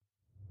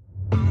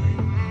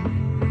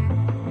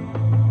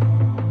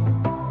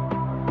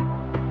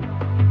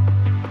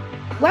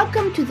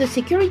Welcome to the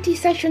Security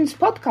Sessions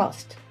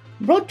podcast,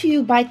 brought to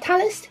you by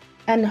Thales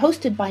and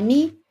hosted by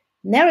me,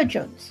 Nera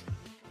Jones.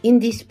 In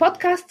this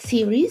podcast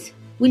series,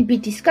 we'll be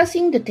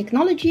discussing the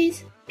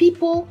technologies,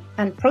 people,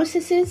 and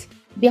processes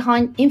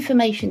behind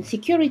information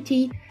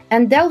security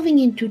and delving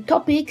into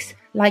topics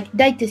like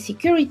data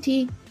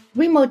security,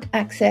 remote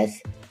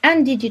access,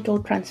 and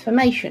digital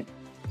transformation.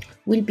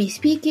 We'll be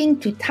speaking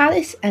to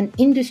Thales and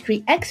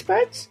industry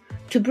experts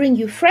to bring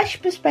you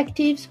fresh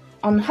perspectives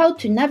on how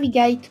to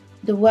navigate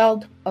the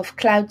world of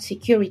cloud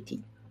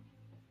security.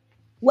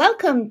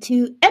 Welcome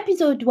to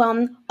episode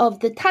 1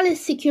 of the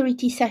Thales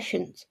Security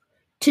Sessions.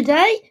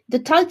 Today, the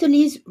title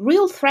is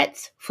Real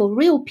Threats for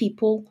Real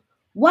People.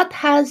 What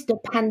has the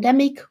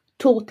pandemic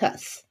taught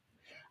us?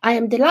 I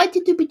am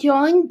delighted to be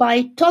joined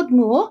by Todd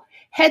Moore,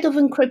 Head of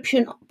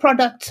Encryption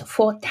Products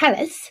for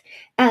Thales,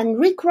 and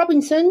Rick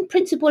Robinson,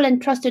 Principal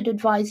and Trusted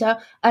Advisor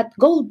at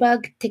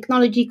Goldberg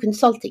Technology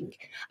Consulting.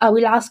 I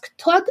will ask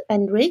Todd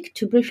and Rick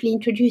to briefly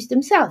introduce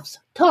themselves.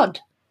 Todd.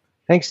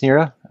 Thanks,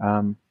 Nera.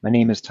 My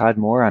name is Todd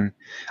Moore.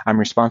 I'm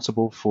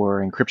responsible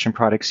for encryption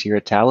products here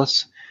at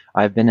Thales.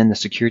 I've been in the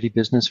security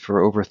business for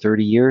over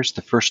 30 years.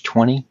 The first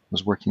 20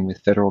 was working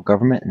with federal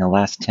government, and the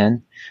last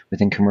 10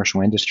 within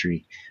commercial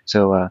industry.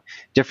 So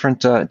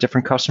different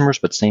customers,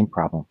 but same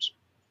problems.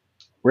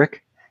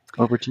 Rick,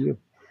 over to you.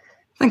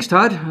 Thanks,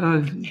 Todd.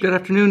 Good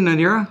afternoon,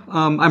 Nera.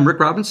 I'm Rick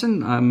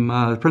Robinson. I'm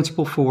the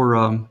principal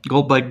for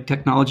Goldberg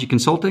Technology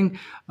Consulting,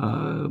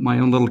 my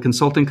own little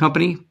consulting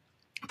company.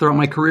 Throughout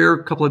my career,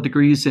 a couple of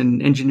degrees in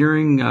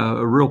engineering,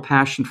 a real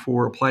passion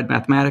for applied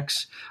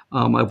mathematics.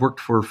 I've worked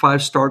for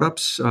 5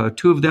 startups.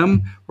 2 of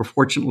them were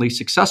fortunately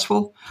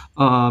successful,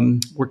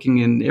 working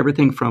in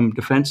everything from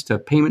defense to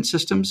payment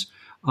systems,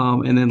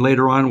 and then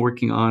later on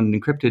working on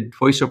encrypted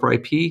voice over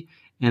IP.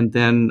 And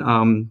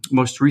then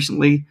most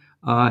recently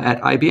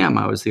at IBM,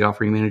 I was the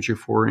offering manager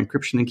for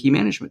encryption and key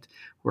management,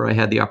 where I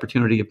had the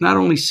opportunity of not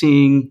only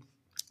seeing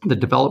the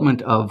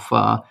development of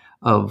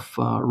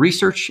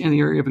research in the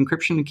area of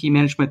encryption and key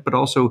management, but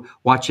also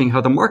watching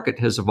how the market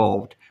has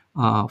evolved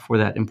for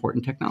that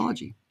important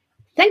technology.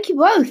 Thank you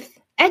both.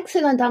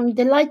 Excellent. I'm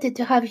delighted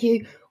to have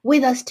you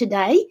with us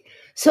today.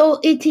 So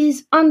it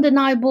is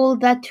undeniable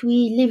that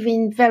we live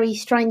in very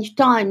strange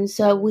times.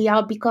 We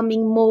are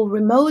becoming more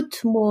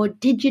remote, more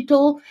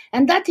digital,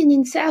 and that in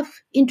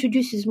itself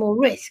introduces more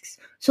risks.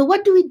 So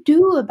what do we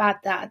do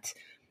about that?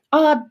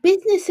 Are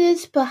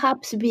businesses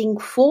perhaps being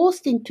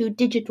forced into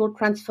digital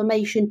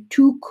transformation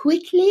too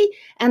quickly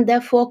and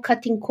therefore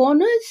cutting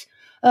corners?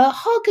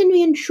 How can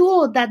we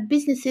ensure that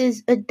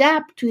businesses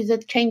adapt to the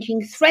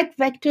changing threat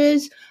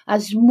vectors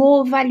as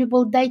more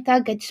valuable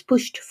data gets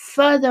pushed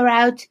further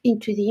out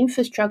into the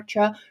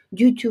infrastructure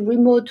due to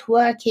remote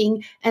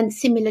working and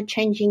similar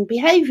changing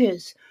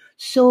behaviors?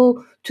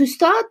 So to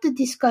start the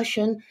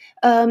discussion,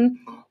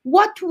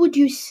 what would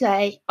you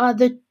say are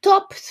the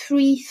top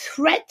 3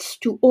 threats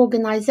to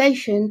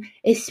organization,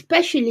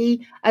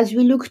 especially as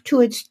we look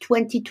towards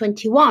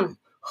 2021?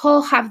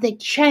 How have they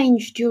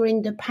changed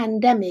during the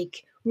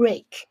pandemic?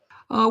 Rick.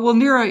 Well,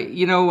 Nera,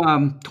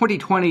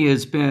 2020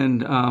 has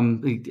been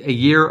a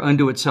year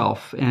unto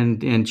itself,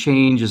 and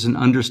change is an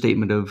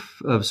understatement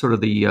of sort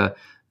of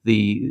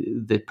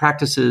the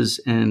practices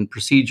and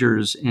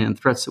procedures and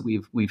threats that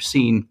we've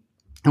seen.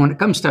 And when it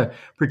comes to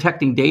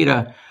protecting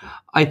data,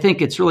 I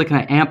think it's really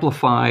kind of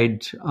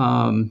amplified,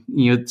 some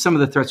of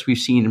the threats we've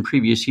seen in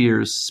previous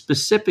years.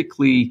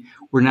 Specifically,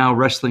 we're now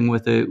wrestling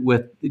with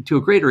to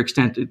a greater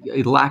extent,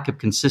 a lack of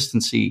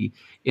consistency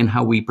in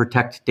how we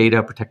protect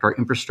data, protect our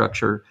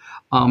infrastructure.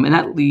 And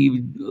that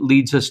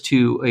leads us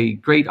to a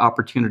great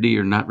opportunity,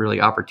 or not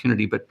really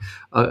opportunity, but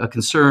a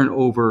concern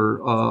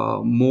over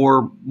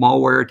more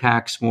malware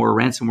attacks, more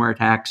ransomware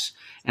attacks.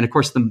 And of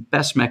course, the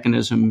best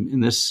mechanism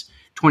in this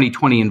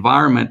 2020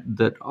 environment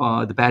that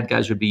the bad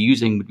guys would be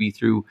using would be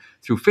through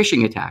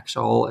phishing attacks,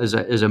 all as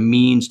a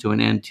means to an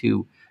end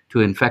to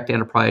infect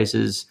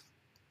enterprises,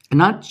 and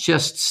not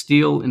just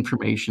steal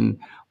information,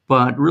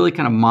 but really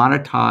kind of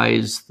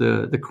monetize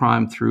the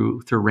crime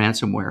through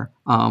ransomware.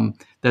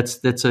 That's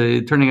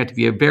turning out to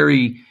be a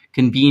very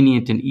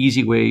convenient and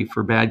easy way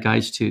for bad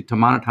guys to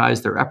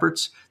monetize their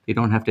efforts. They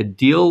don't have to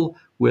deal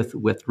with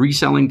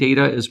reselling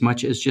data as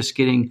much as just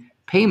getting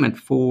payment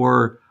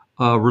for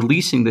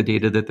releasing the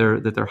data that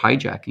they're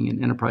hijacking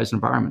in enterprise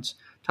environments.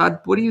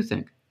 Todd, what do you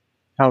think?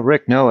 Oh,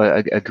 Rick, no,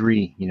 I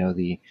agree.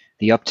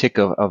 The uptick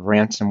of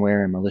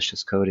ransomware and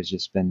malicious code has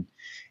just been,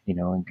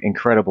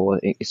 incredible,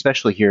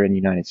 especially here in the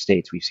United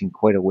States. We've seen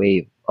quite a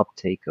wave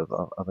uptake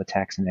of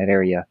attacks in that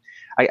area.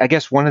 I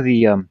guess one of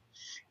the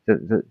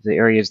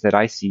areas that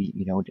I see,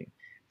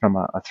 from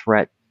a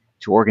threat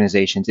to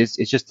organizations is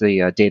just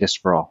the data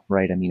sprawl,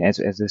 right? I mean, as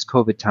this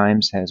COVID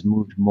times has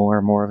moved more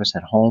and more of us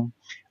at home,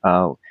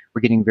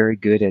 we're getting very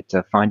good at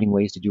finding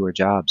ways to do our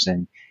jobs.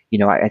 And,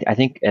 I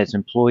think as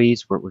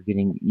employees, we're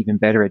getting even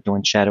better at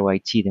doing shadow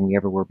IT than we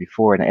ever were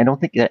before. And I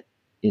don't think that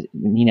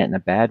mean it in a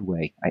bad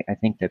way. I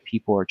think that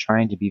people are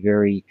trying to be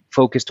very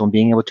focused on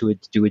being able to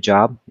do a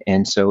job.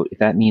 And so if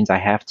that means I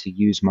have to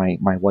use my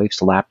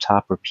wife's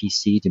laptop or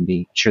PC to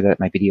be sure that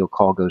my video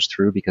call goes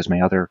through because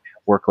my other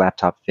work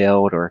laptop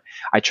failed, or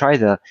I try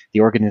the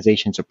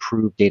organization's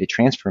approved data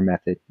transfer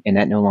method and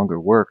that no longer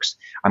works,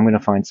 I'm going to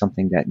find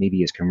something that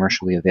maybe is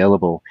commercially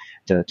available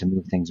to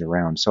move things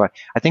around. So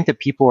I think that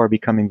people are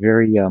becoming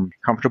very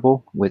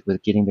comfortable with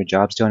getting their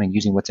jobs done and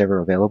using what's ever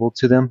available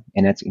to them.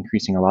 And that's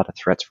increasing a lot of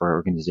threats for our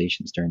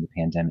organizations during the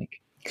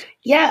pandemic.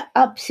 Yeah,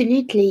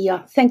 absolutely.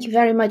 Thank you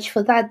very much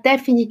for that.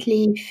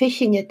 Definitely,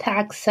 phishing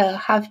attacks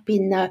have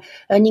been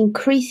an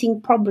increasing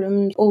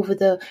problem over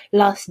the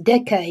last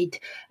decade.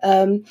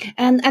 And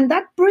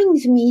that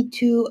brings me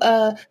to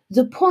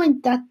the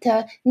point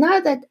that now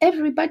that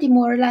everybody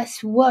more or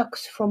less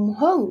works from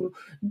home,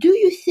 do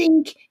you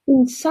think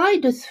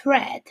insider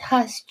threat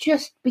has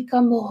just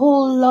become a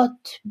whole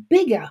lot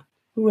bigger?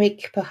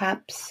 Rick,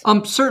 perhaps?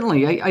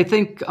 Certainly. I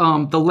think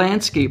the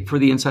landscape for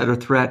the insider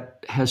threat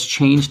has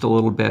changed a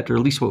little bit, or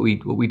at least what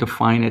we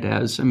define it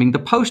as. I mean, the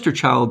poster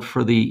child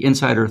for the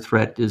insider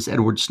threat is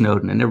Edward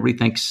Snowden, and everybody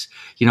thinks,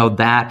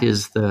 that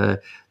is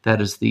the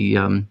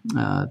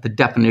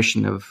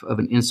definition of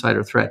an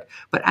insider threat.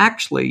 But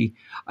actually,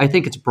 I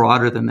think it's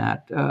broader than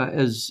that.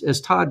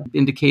 As Todd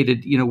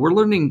indicated, we're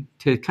learning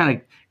to kind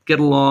of get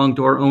along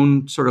to our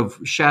own sort of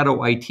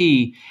shadow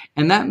IT.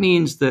 And that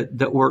means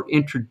that we're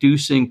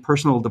introducing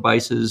personal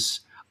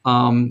devices,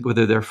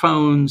 whether they're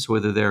phones,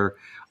 whether they're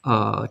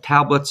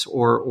tablets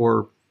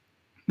or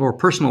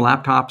personal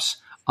laptops,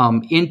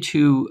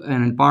 into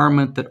an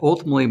environment that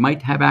ultimately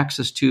might have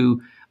access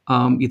to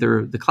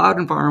either the cloud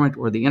environment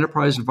or the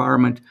enterprise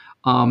environment.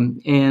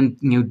 And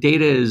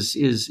data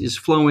is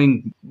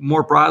flowing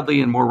more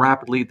broadly and more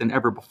rapidly than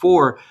ever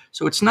before.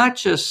 So it's not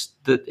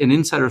just that an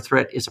insider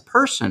threat is a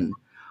person,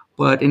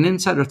 but an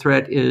insider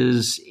threat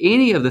is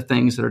any of the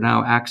things that are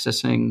now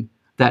accessing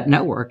that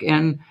network,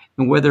 and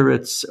whether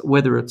it's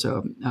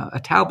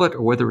a tablet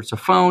or whether it's a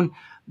phone,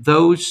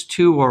 those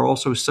two are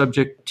also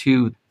subject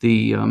to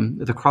the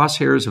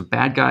crosshairs of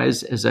bad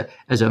guys as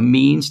a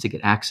means to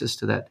get access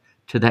to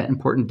that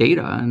important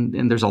data.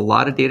 And there's a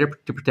lot of data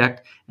to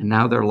protect, and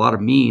now there are a lot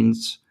of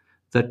means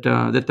that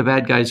the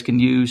bad guys can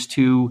use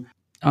to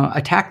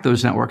attack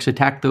those networks,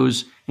 attack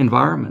those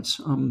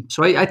environments.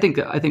 So I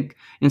think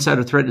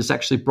insider threat is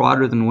actually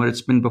broader than what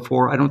it's been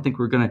before. I don't think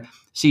we're going to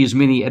see as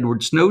many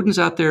Edward Snowdens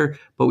out there,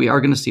 but we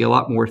are going to see a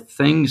lot more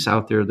things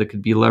out there that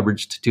could be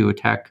leveraged to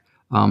attack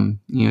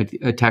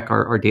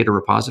our data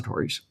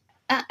repositories.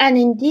 And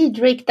indeed,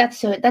 Rick,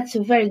 that's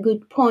a very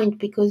good point,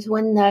 because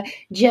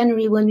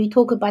generally when we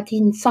talk about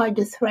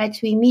insider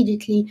threats, we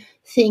immediately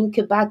think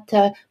about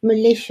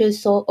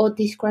malicious or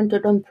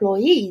disgruntled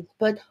employees.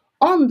 But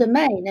on the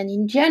main and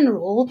in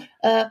general,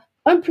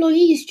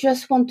 employees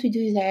just want to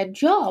do their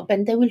job,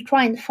 and they will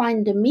try and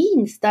find the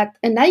means that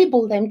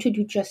enable them to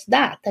do just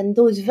that. And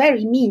those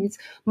very means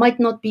might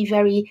not be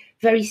very,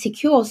 very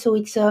secure. So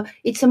it's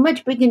a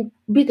much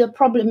bigger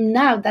problem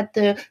now that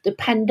the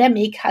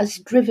pandemic has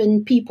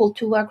driven people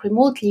to work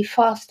remotely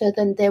faster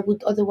than they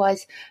would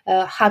otherwise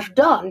have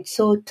done.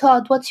 So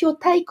Todd, what's your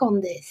take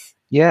on this?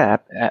 Yeah,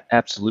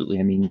 absolutely.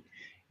 I mean,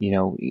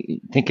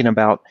 thinking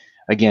about,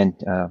 again,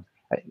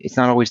 it's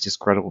not always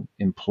disgruntled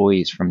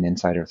employees from an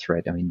insider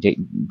threat. I mean,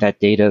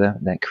 that data,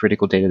 that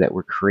critical data that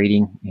we're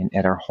creating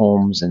at our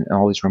homes and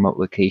all these remote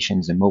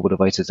locations and mobile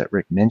devices that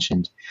Rick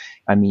mentioned.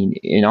 I mean,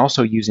 and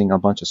also using a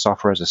bunch of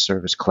software as a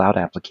service cloud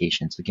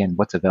applications. Again,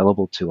 what's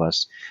available to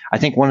us. I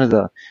think one of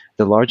the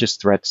largest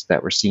threats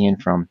that we're seeing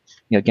from,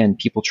 again,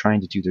 people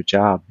trying to do their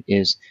job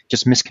is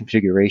just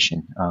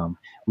misconfiguration.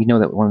 We know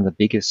that one of the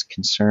biggest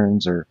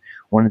concerns, or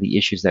one of the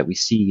issues that we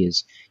see,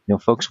 is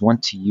folks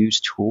want to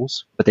use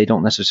tools, but they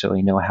don't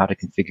necessarily know how to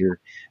configure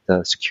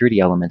the security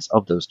elements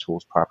of those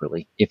tools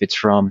properly. If it's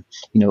from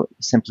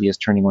simply as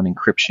turning on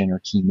encryption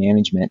or key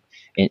management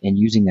and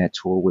using that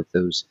tool with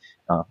those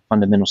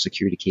fundamental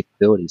security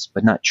capabilities,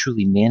 but not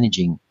truly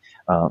managing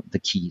the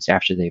keys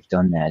after they've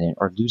done that,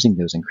 or losing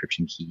those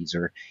encryption keys,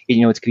 or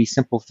it could be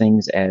simple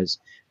things as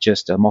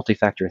just a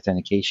multi-factor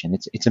authentication.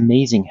 It's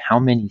amazing how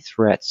many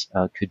threats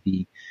could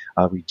be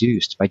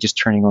reduced by just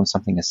turning on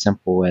something as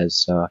simple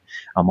as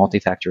a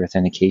multi-factor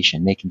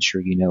authentication, making sure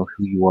you know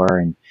who you are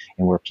and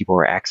where people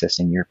are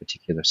accessing your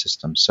particular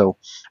system. So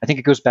I think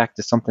it goes back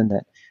to something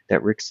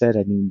that Rick said.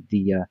 I mean,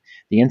 the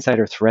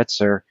insider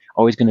threats are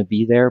always going to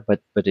be there,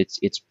 but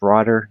it's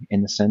broader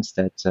in the sense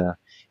that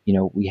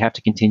we have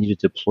to continue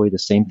to deploy the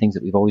same things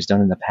that we've always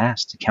done in the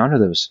past to counter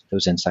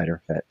those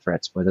insider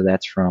threats, whether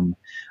that's from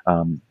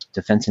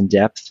defense in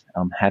depth,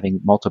 having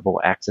multiple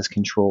access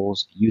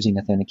controls, using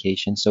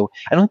authentication. So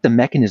I don't think the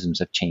mechanisms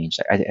have changed.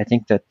 I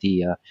think that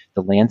the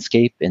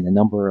landscape and the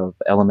number of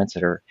elements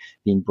that are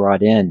being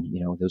brought in,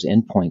 those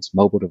endpoints,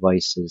 mobile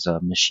devices,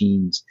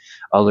 machines,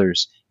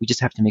 others, We just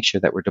have to make sure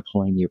that we're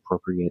deploying the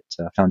appropriate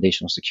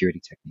foundational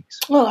security techniques.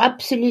 Oh,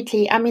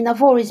 absolutely. I mean,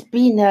 I've always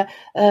been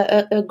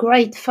a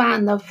great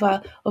fan of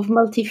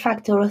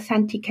multi-factor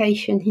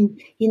authentication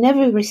in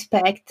every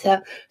respect.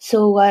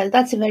 So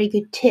that's a very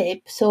good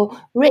tip. So,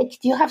 Rick,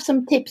 do you have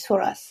some tips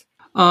for us?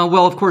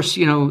 Well, of course,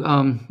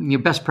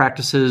 best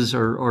practices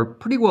are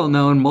pretty well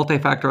known.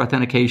 Multi-factor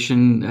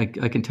authentication. I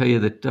can tell you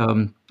that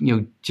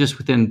just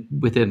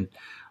within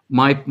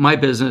my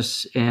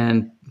business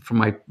and from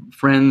my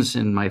friends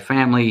and my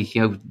family,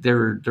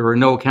 there are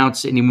no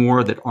accounts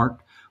anymore that aren't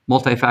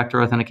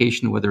multi-factor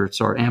authentication. Whether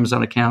it's our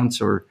Amazon accounts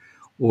or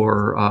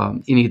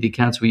any of the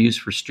accounts we use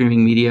for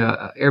streaming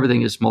media,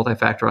 everything is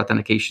multi-factor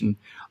authentication.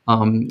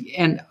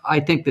 And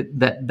I think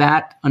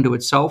that unto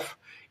itself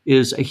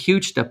is a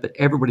huge step that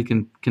everybody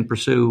can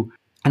pursue.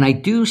 And I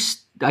do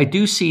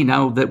see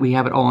now that we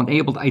have it all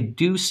enabled, I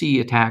do see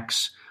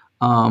attacks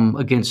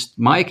against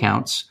my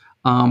accounts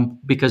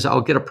because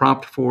I'll get a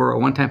prompt for a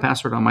one-time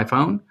password on my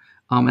phone.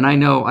 And I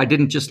know I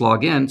didn't just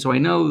log in. So I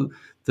know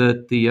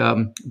that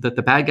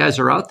the bad guys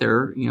are out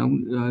there,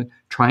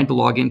 trying to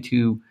log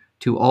into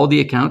all the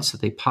accounts that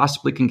they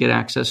possibly can get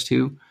access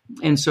to.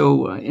 And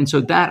so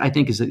that I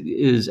think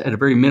is at a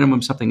very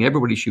minimum something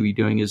everybody should be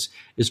doing is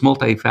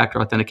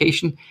multi-factor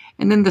authentication.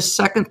 And then the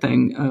second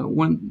thing,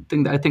 one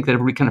thing that I think that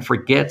everybody kind of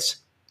forgets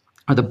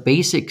are the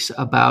basics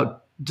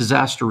about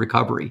disaster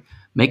recovery.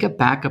 Make a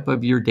backup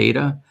of your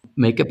data,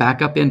 make a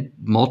backup in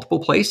multiple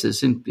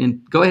places, and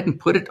go ahead and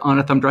put it on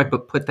a thumb drive,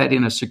 but put that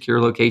in a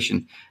secure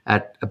location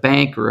at a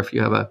bank, or if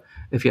you have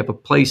a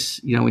place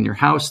in your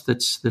house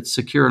that's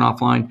secure and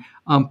offline.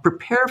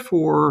 Prepare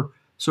for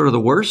sort of the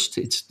worst.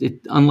 It's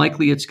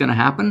unlikely it's going to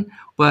happen,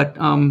 but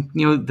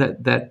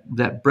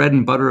that bread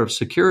and butter of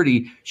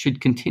security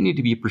should continue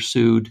to be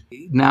pursued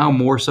now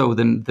more so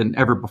than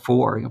ever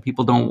before.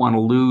 People don't want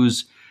to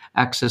lose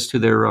access to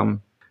their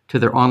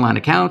online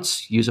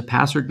accounts. Use a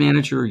password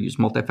manager. Use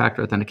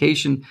multi-factor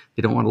authentication.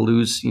 They don't want to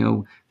lose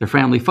their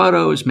family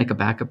photos. Make a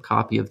backup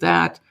copy of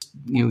that.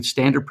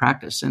 Standard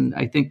practice. And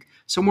I think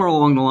somewhere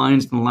along the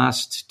lines in the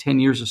last 10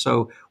 years or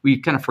so, we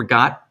kind of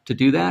forgot to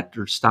do that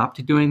or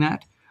stopped doing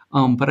that.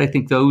 But I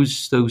think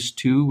those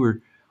two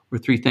or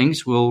three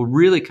things will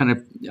really kind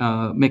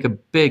of make a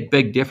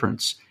big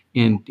difference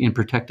in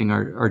protecting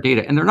our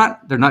data. And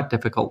they're not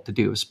difficult to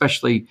do,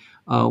 especially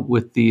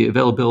with the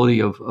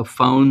availability of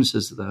phones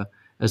as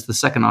the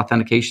second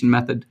authentication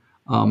method.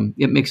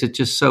 It makes it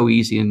just so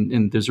easy,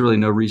 and there's really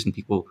no reason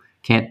people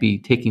can't be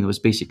taking those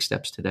basic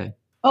steps today.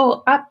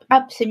 Oh,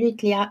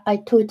 absolutely. I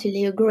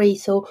totally agree.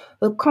 So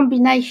a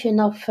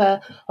combination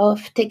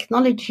of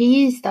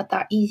technologies that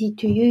are easy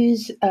to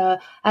use,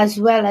 as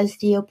well as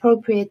the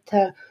appropriate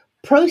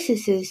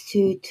processes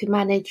to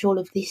manage all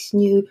of this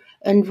new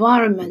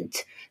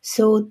environment.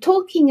 So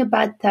talking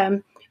about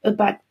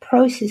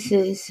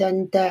processes,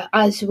 and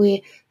as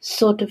we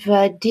sort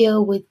of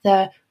deal with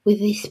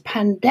this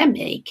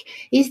pandemic,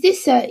 is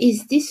this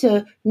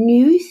a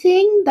new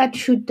thing that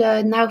should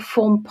now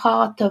form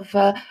part of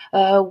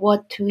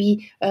what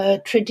we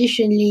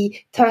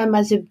traditionally term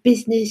as a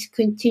business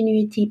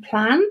continuity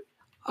plan?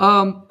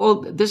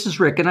 Well, this is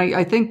Rick, and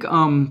I think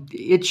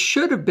it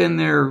should have been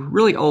there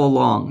really all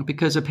along,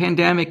 because a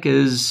pandemic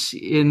is,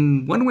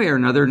 in one way or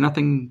another,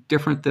 nothing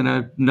different than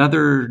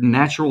another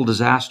natural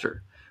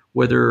disaster,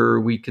 whether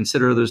we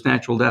consider those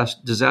natural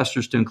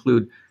disasters to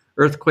include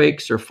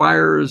earthquakes or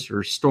fires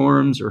or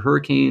storms or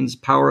hurricanes,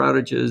 power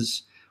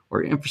outages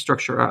or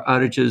infrastructure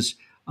outages.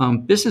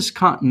 Business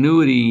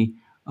continuity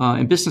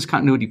and business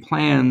continuity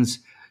plans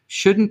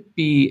shouldn't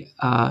be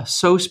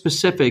so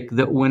specific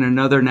that when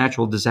another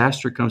natural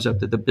disaster comes up,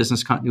 that the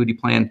business continuity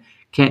plan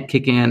can't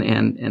kick in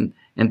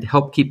and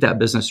help keep that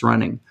business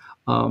running.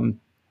 When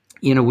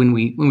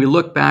we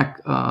look back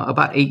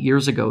about 8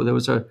 years ago, there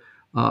was a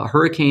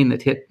hurricane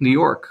that hit New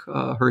York,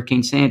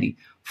 Hurricane Sandy,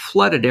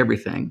 flooded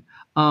everything.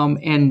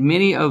 And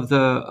many of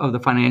the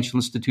financial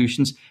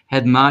institutions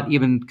had not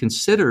even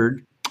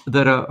considered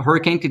that a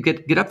hurricane could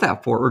get up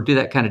that far or do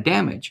that kind of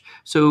damage.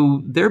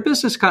 So their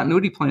business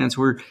continuity plans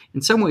were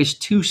in some ways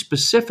too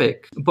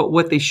specific. But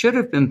what they should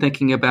have been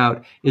thinking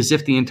about is,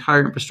 if the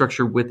entire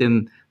infrastructure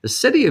within the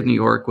city of New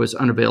York was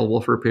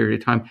unavailable for a period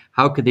of time,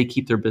 how could they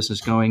keep their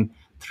business going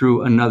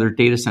through another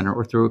data center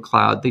or through a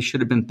cloud? They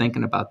should have been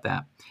thinking about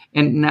that.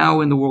 And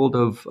now in the world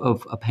of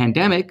a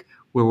pandemic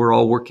where we're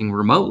all working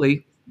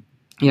remotely,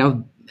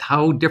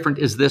 how different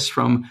is this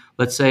from,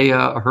 let's say,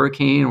 a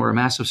hurricane or a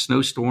massive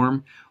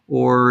snowstorm,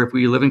 or if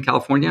we live in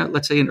California,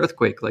 let's say an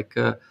earthquake like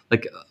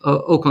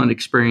Oakland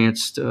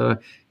experienced,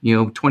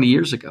 20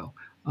 years ago.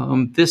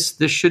 This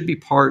should be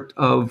part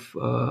of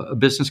a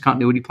business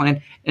continuity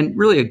plan, and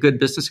really a good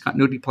business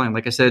continuity plan,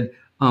 like I said,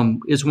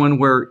 is one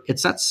where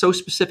it's not so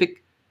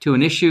specific to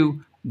an issue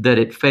that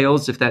it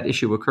fails if that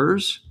issue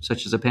occurs,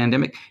 such as a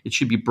pandemic. It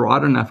should be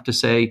broad enough to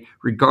say,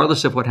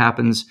 regardless of what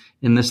happens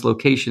in this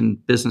location,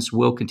 business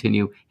will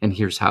continue, and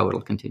here's how it'll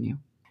continue.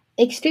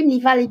 Extremely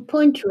valid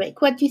point,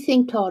 Rick. What do you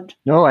think, Todd?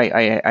 No, I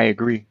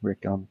agree,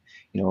 Rick.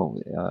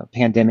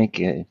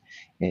 Pandemic,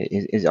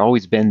 is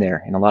always been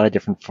there in a lot of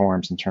different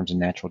forms in terms of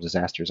natural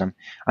disasters.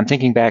 I'm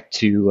thinking back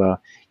to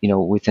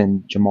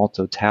within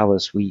Gemalto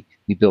Thales, we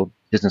build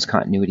business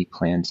continuity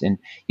plans, and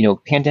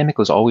pandemic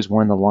was always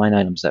one of the line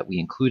items that we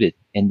included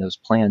in those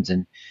plans.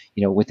 And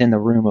within the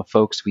room of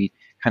folks, we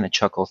kind of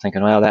chuckle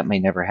thinking, well, that may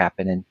never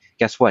happen. And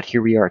guess what?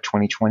 Here we are,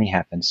 2020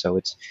 happened. So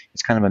it's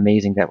kind of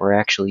amazing that we're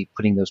actually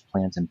putting those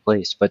plans in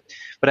place. But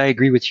I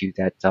agree with you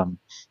that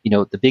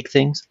the big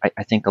things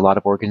I think a lot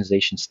of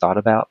organizations thought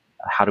about.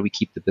 How do we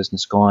keep the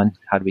business going?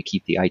 How do we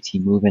keep the IT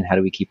moving? How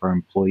do we keep our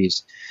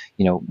employees,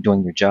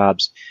 doing their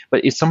jobs?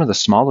 But it's some of the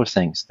smaller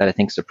things that I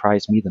think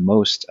surprised me the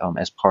most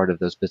as part of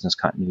those business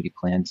continuity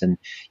plans. And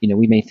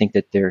we may think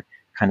that they're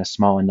kind of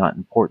small and not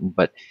important,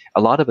 but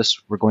a lot of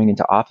us were going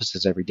into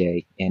offices every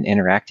day and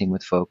interacting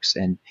with folks,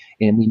 and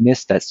we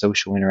missed that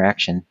social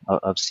interaction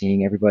of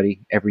seeing everybody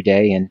every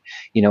day. And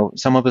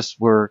some of us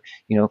were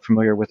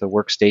familiar with a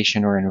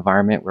workstation or an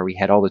environment where we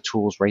had all the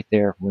tools right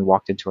there when we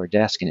walked into our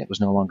desk, and it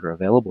was no longer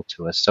available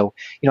to us. So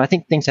I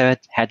think things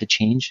had to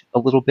change a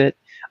little bit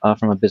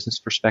from a business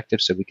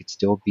perspective, so we could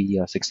still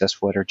be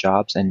successful at our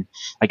jobs. And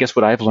I guess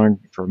what I've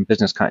learned from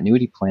business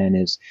continuity plan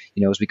is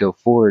as we go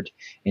forward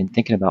and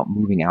thinking about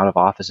moving out of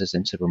offices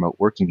into remote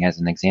working as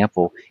an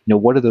example,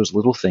 what are those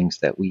little things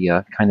that we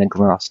kind of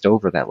glossed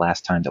over that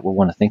last time that we'll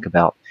want to think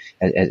about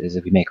as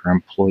we make our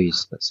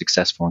employees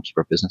successful and keep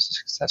our businesses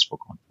successful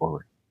going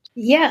forward?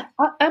 Yeah,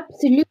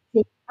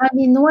 absolutely. I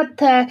mean,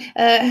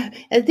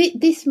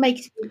 this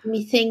makes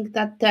me think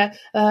that,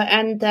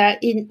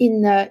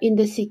 in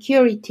the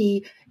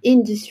security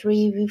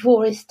industry, we've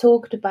always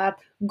talked about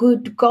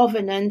good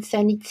governance,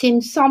 and it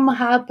seems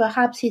somehow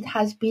perhaps it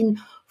has been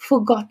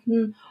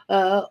forgotten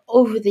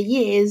over the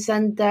years,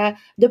 and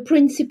the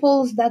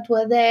principles that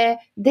were there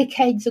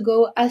decades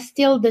ago are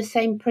still the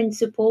same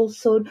principles.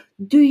 So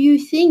do you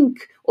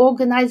think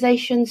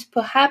organizations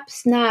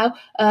perhaps now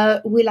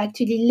will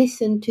actually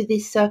listen to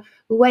this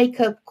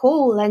wake-up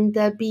call and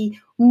be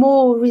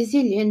more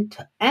resilient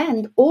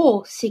and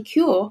or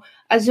secure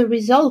as a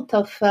result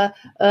of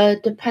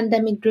the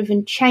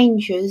pandemic-driven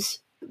changes?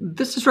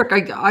 This is Rick.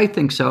 I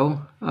think so.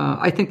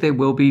 I think they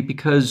will be,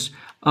 because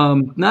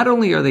not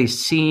only are they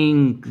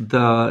seeing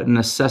the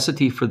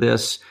necessity for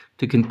this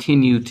to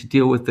continue to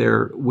deal with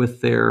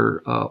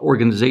their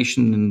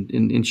organization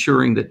and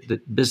ensuring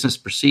that business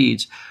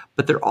proceeds,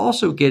 but they're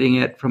also getting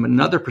it from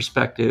another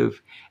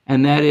perspective,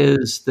 and that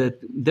is that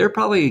they're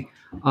probably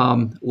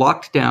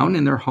locked down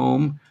in their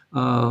home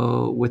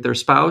with their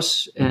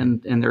spouse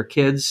and their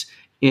kids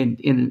in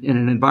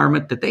an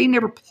environment that they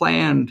never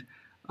planned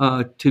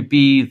to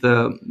be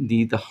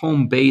the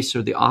home base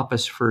or the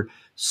office for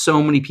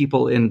so many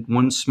people in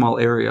one small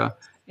area.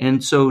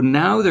 And so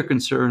now they're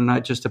concerned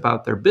not just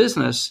about their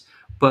business,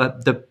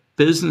 but the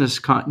business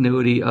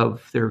continuity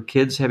of their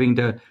kids having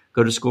to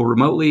go to school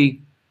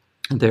remotely,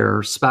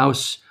 their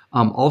spouse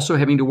also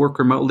having to work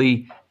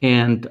remotely,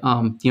 and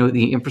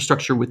the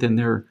infrastructure within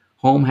their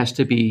home has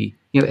to be,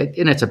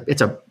 and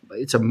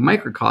it's a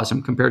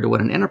microcosm compared to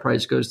what an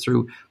enterprise goes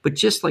through, but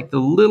just like the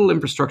little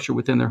infrastructure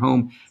within their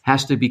home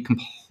has to be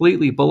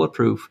completely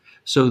bulletproof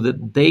so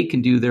that they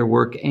can do their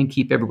work and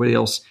keep everybody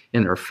else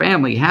in their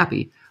family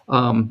happy.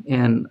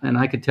 And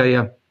I could tell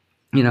you,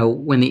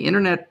 when the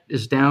internet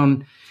is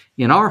down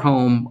in our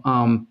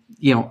home,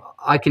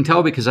 I can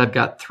tell because I've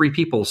got 3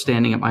 people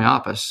standing at my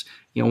office,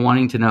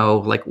 wanting to know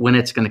like when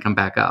it's going to come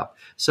back up.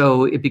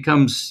 So it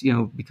becomes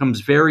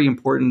very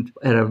important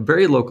at a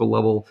very local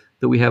level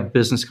that we have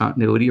business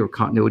continuity or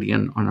continuity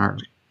on our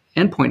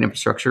endpoint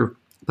infrastructure.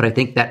 But I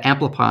think that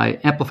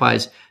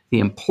amplifies the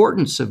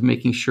importance of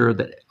making sure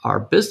that our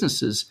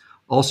businesses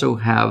also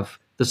have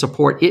the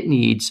support it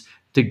needs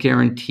to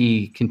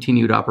guarantee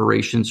continued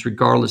operations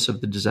regardless of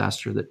the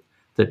disaster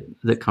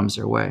that comes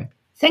their way.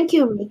 Thank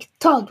you, Rick.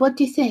 Todd, what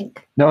do you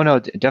think? No,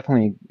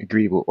 definitely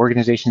agree. Will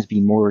organizations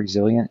be more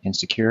resilient and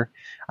secure?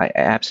 I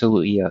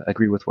absolutely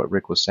agree with what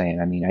Rick was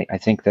saying. I mean, I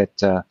think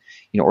that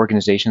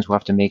organizations will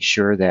have to make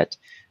sure that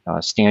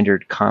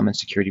standard common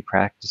security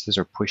practices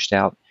are pushed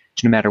out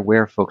to no matter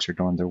where folks are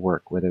doing their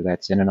work, whether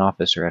that's in an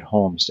office or at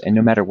homes, and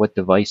no matter what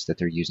device that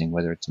they're using,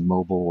 whether it's a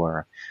mobile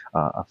or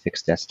a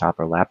fixed desktop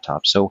or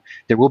laptop. So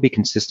there will be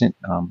consistent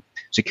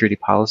security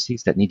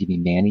policies that need to be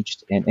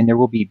managed, and there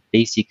will be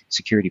basic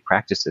security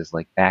practices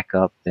like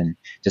backup and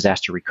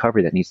disaster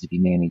recovery that needs to be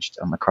managed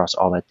across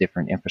all that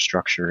different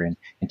infrastructure and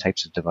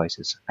types of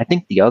devices. I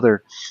think the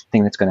other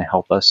thing that's going to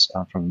help us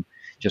from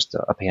just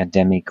a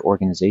pandemic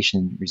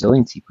organization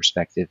resiliency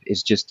perspective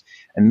is just,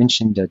 I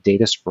mentioned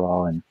data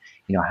sprawl and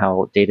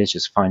how data is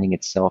just finding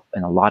itself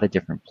in a lot of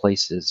different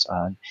places.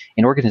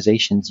 And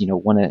organizations,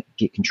 want to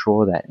get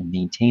control of that and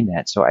maintain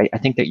that. So I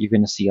think that you're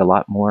going to see a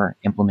lot more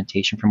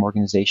implementation from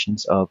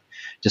organizations of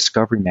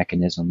discovery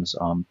mechanisms,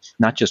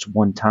 not just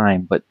one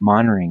time, but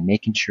monitoring,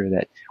 making sure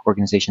that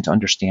organizations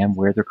understand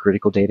where their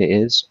critical data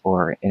is,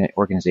 or an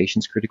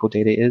organization's critical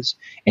data is,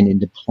 and in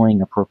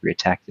deploying appropriate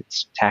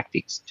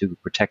tactics to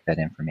protect that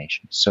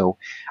information. So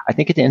I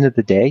think at the end of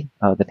the day,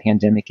 the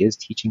pandemic is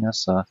teaching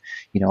us, a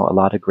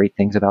lot of great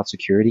things about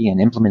security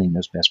and implementing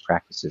those best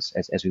practices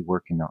as we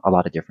work in a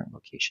lot of different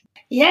locations.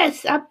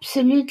 Yes,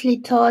 absolutely,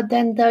 Todd.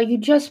 And you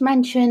just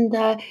mentioned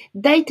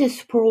data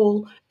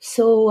sprawl.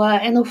 So,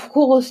 and of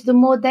course, the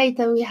more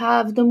data we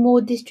have, the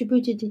more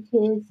distributed it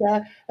is,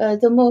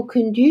 the more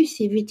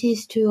conducive it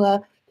is to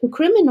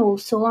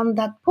criminals. So on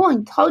that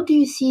point, how do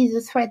you see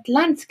the threat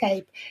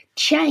landscape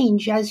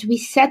change as we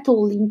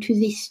settle into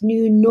this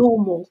new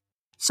normal?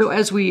 So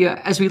as we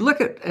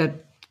look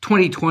at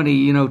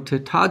 2020, to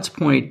Todd's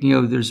point,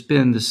 there's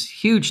been this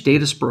huge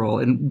data sprawl,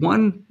 and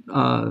one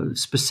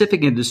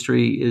specific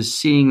industry is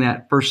seeing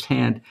that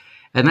firsthand,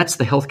 and that's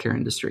the healthcare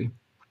industry.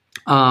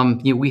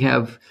 We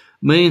have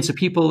millions of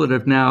people that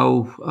have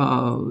now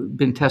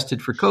been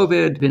tested for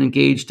COVID, been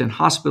engaged in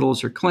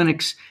hospitals or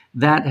clinics.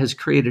 That has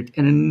created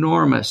an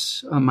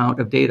enormous amount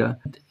of data,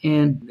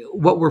 and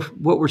what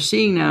we're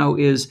seeing now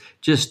is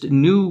just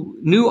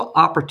new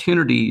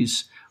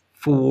opportunities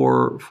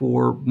for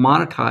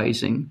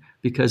monetizing,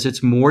 because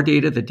it's more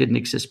data that didn't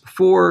exist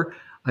before.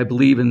 I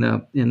believe in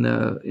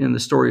the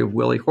story of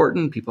Willie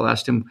Horton, people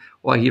asked him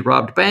why he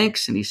robbed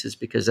banks, and he says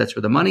because that's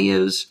where the money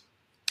is.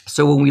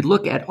 So when we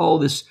look at all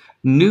this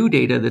new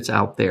data that's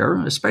out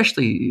there,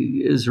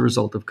 especially as a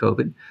result of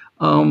COVID,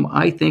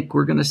 I think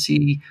we're going to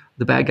see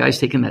the bad guys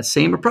taking that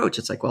same approach.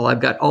 It's like, well, I've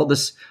got all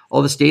this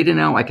data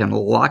now, I can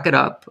lock it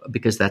up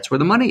because that's where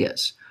the money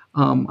is.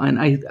 And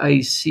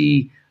I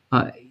see,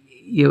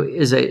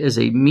 as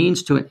a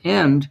means to an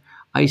end,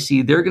 I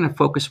see they're going to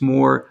focus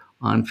more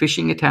on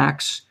phishing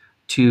attacks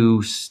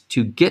to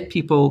get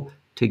people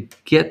to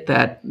get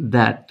that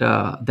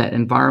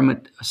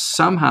environment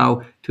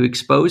somehow, to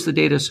expose the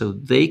data so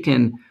they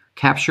can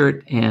capture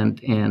it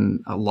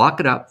and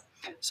lock it up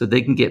so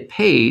they can get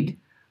paid,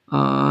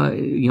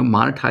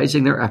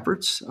 monetizing their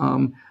efforts,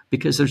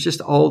 because there's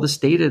just all this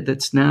data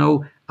that's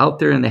now out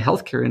there in the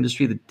healthcare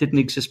industry that didn't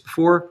exist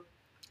before.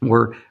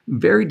 We're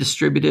very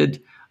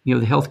distributed. The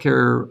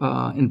healthcare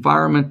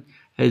environment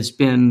has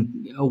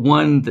been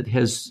one that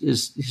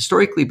is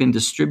historically been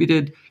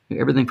distributed.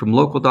 Everything from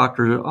local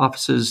doctor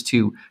offices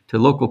to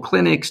local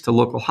clinics to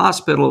local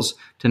hospitals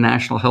to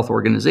national health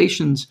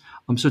organizations.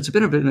 So it's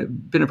been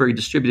a very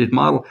distributed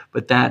model,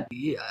 but that,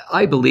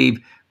 I believe,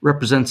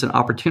 represents an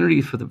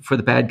opportunity for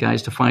the bad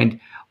guys to find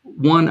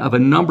one of a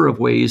number of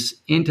ways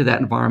into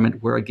that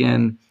environment where,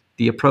 again,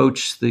 the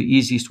approach, the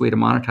easiest way to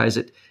monetize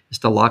it is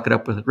to lock it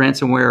up with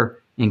ransomware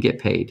and get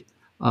paid.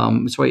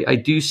 So I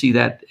do see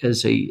that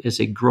as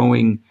a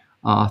growing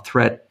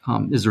threat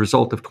as a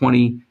result of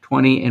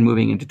 2020 and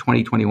moving into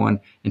 2021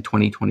 and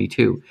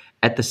 2022.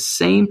 At the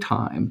same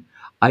time,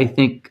 I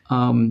think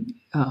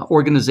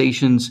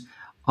organizations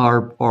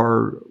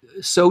are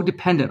so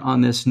dependent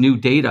on this new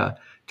data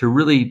to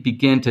really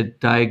begin to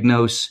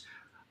diagnose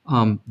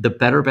the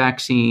better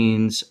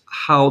vaccines,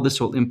 how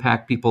this will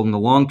impact people in the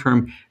long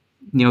term.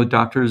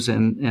 Doctors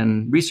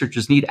and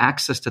researchers need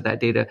access to that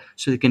data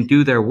so they can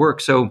do their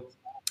work. So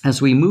as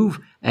we move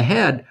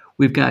ahead,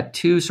 we've got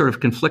two sort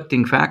of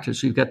conflicting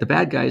factors. We've got the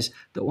bad guys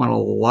that want to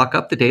lock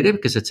up the data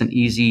because it's an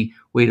easy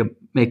way to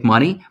make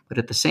money. But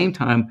at the same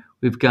time,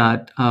 we've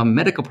got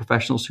medical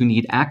professionals who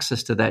need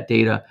access to that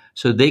data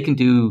so they can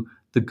do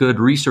the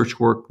good research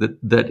work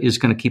that is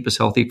going to keep us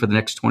healthy for the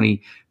next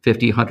 20,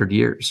 50, 100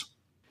 years.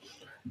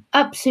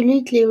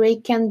 Absolutely,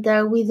 Rick, and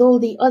with all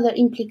the other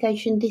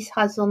implications this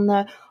has on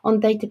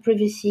data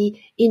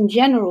privacy in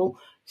general.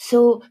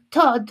 So,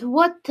 Todd,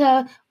 what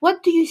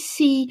do you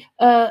see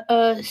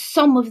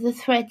some of the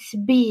threats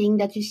being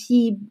that you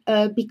see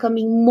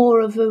becoming more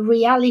of a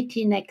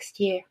reality next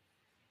year?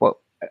 Well,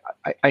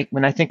 I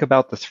when I think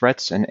about the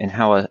threats and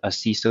how a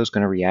CISO is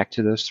going to react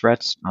to those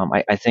threats,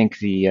 I think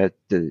the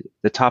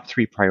top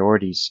three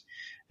priorities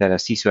that a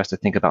CISO has to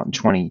think about in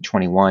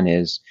 2021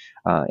 is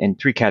in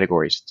three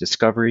categories: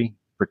 discovery,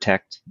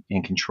 protect,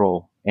 and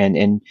control.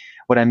 And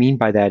what I mean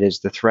by that is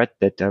the threat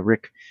that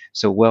Rick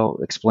so well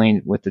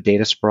explained with the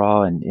data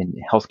sprawl and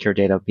healthcare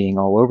data being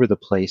all over the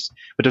place.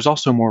 But there's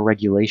also more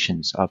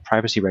regulations,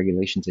 privacy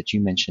regulations that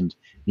you mentioned,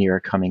 Nir,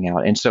 coming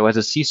out. And so as a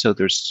CISO,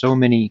 there's so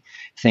many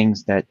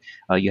things that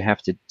you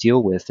have to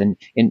deal with. And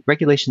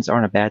regulations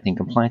aren't a bad thing.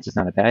 Compliance is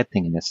not a bad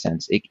thing in this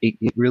sense.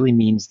 It really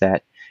means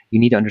that you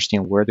need to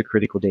understand where the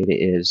critical data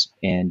is,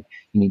 and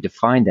you need to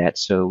find that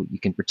so you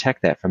can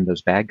protect that from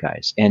those bad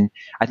guys. And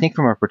I think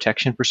from a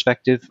protection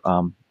perspective,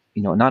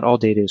 not all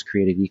data is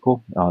created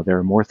equal. There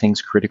are more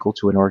things critical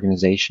to an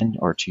organization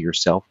or to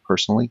yourself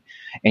personally,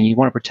 and you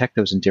want to protect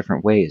those in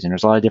different ways. And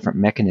there's a lot of different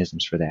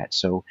mechanisms for that.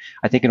 So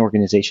I think an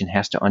organization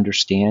has to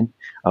understand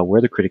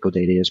where the critical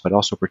data is, but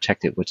also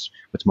protect it, what's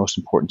most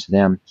important to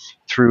them,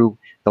 through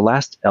the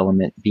last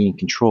element being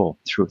control,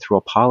 through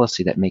a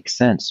policy that makes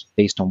sense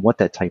based on what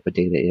that type of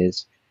data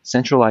is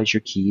centralize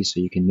your keys so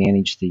you can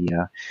manage the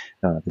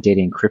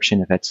data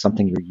encryption if that's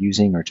something you're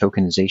using, or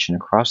tokenization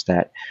across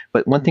that.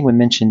 But one thing we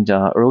mentioned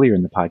earlier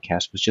in the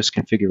podcast was just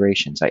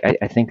configurations.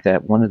 I think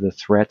that one of the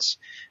threats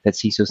that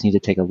CISOs need to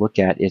take a look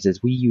at is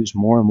as we use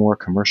more and more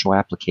commercial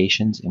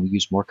applications and we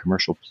use more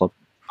commercial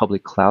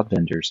public cloud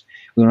vendors,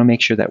 we want to make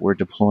sure that we're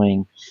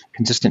deploying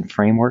consistent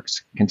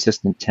frameworks,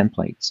 consistent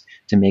templates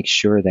to make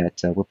sure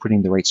that we're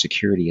putting the right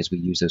security as we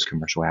use those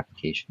commercial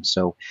applications.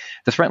 So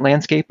the threat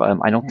landscape,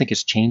 I don't think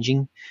is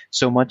changing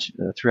so much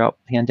throughout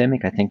the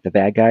pandemic. I think the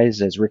bad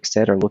guys, as Rick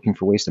said, are looking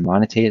for ways to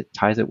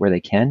monetize it where they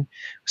can.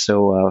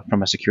 So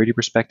from a security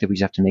perspective, we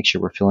just have to make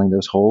sure we're filling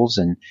those holes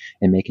and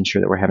making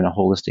sure that we're having a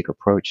holistic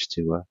approach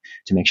to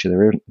make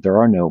sure there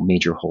are no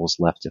major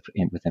holes left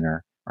within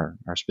our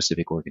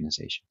specific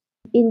organization.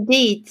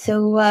 Indeed.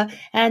 So,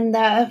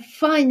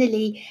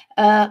 finally,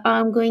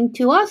 I'm going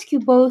to ask you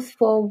both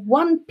for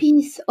one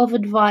piece of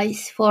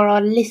advice for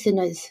our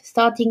listeners,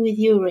 starting with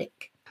you,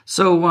 Rick.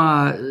 So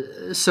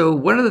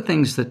one of the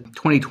things that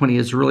 2020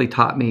 has really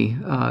taught me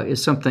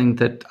is something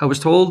that I was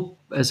told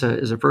as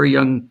a very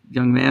young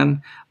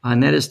man,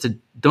 and that is to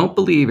don't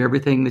believe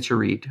everything that you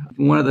read.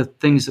 One of the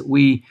things that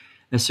we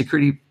as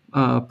security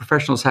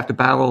professionals have to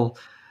battle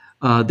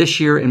this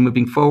year and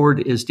moving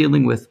forward is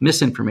dealing with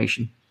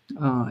misinformation.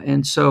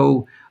 And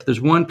so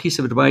there's one piece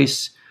of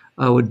advice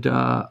I would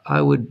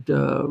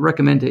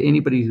recommend to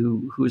anybody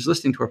who is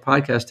listening to our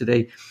podcast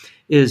today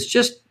is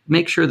just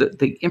make sure that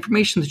the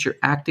information that you're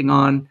acting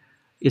on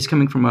is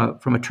coming from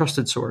a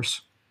trusted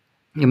source.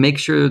 And make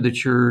sure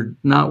that you're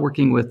not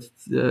working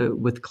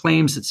with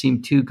claims that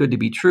seem too good to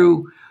be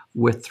true,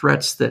 with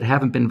threats that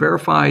haven't been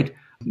verified.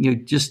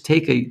 Just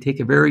take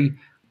a very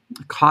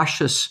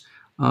cautious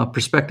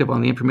perspective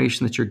on the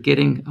information that you're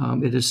getting.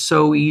 It is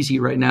so easy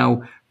right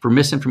now for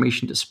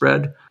misinformation to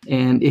spread,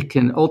 and it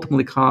can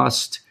ultimately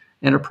cost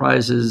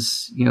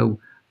enterprises,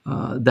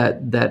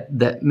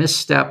 that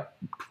misstep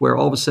where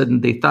all of a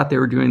sudden they thought they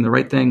were doing the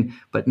right thing,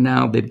 but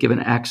now they've given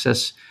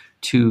access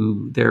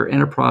to their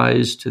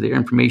enterprise, to their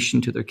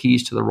information, to their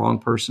keys to the wrong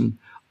person.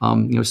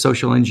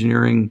 Social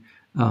engineering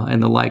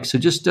and the like. So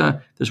just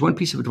there's one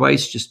piece of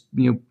advice: just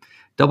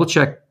double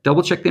check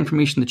the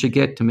information that you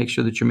get to make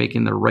sure that you're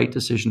making the right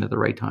decision at the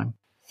right time.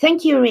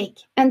 Thank you, Rick.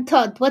 And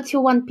Todd, what's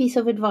your one piece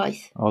of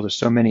advice? Oh, there's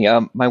so many.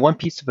 My one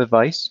piece of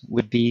advice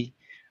would be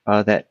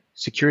that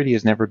security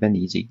has never been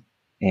easy.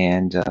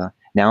 And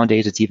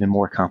nowadays it's even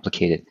more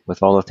complicated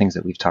with all the things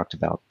that we've talked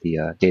about,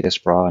 the data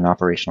sprawl and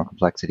operational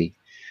complexity.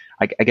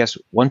 I guess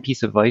one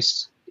piece of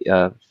advice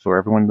for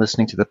everyone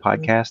listening to the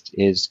podcast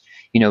is,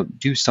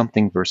 do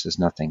something versus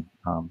nothing.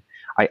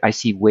 I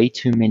see way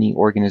too many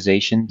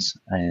organizations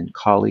and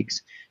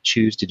colleagues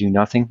choose to do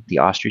nothing, the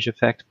ostrich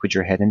effect, put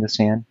your head in the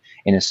sand,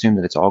 and assume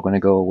that it's all going to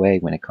go away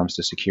when it comes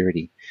to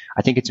security.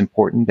 I think it's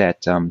important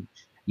that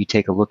you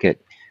take a look at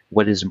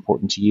what is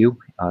important to you,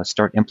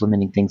 start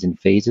implementing things in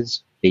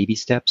phases, baby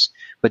steps,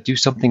 but do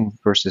something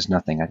versus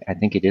nothing. I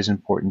think it is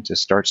important to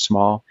start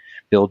small,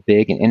 build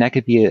big, and that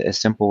could be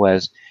as simple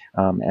as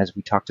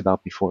we talked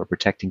about before,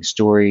 protecting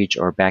storage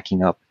or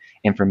backing up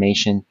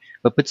information,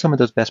 but put some of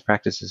those best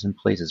practices in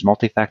places.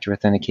 Multi-factor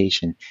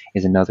authentication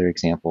is another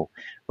example.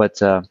 But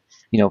the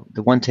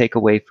one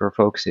takeaway for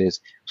folks is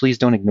please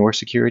don't ignore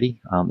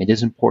security. It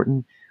is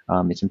important.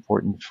 It's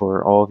important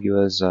for all of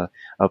you as a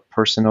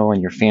personal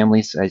and your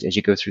families as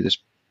you go through this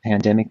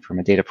pandemic from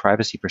a data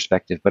privacy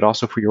perspective, but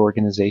also for your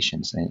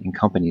organizations and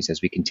companies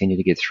as we continue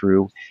to get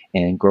through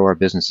and grow our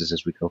businesses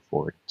as we go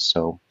forward.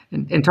 So,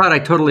 and Todd, I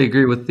totally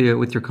agree with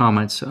your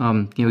comments.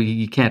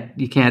 You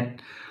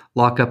can't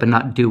lock up and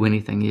not do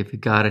anything.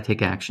 You've got to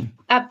take action.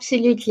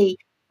 Absolutely.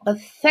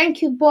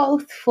 Thank you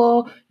both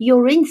for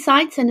your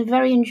insights and a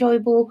very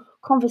enjoyable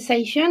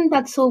conversation.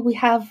 That's all we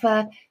have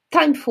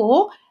time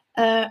for.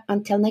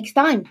 Until next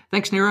time.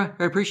 Thanks, Neera.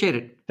 I appreciate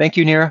it. Thank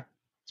you, Neera.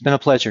 It's been a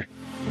pleasure.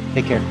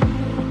 Take care.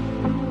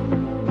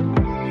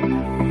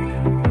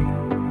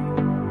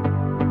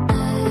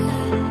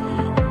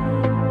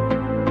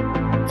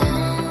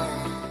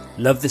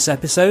 Love this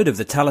episode of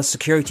the Talos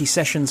Security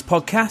Sessions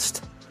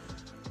podcast?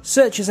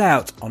 Search us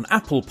out on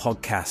Apple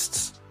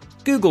Podcasts,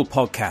 Google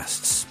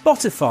Podcasts,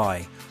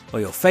 Spotify, or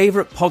your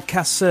favourite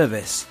podcast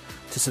service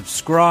to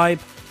subscribe,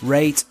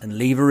 rate, and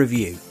leave a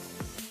review.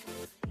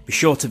 Be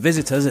sure to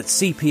visit us at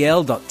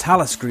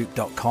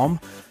cpl.talosgroup.com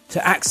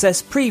to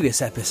access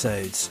previous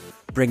episodes,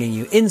 bringing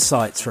you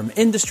insights from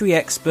industry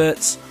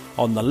experts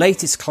on the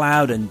latest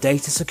cloud and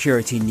data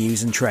security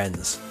news and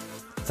trends.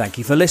 Thank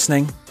you for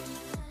listening.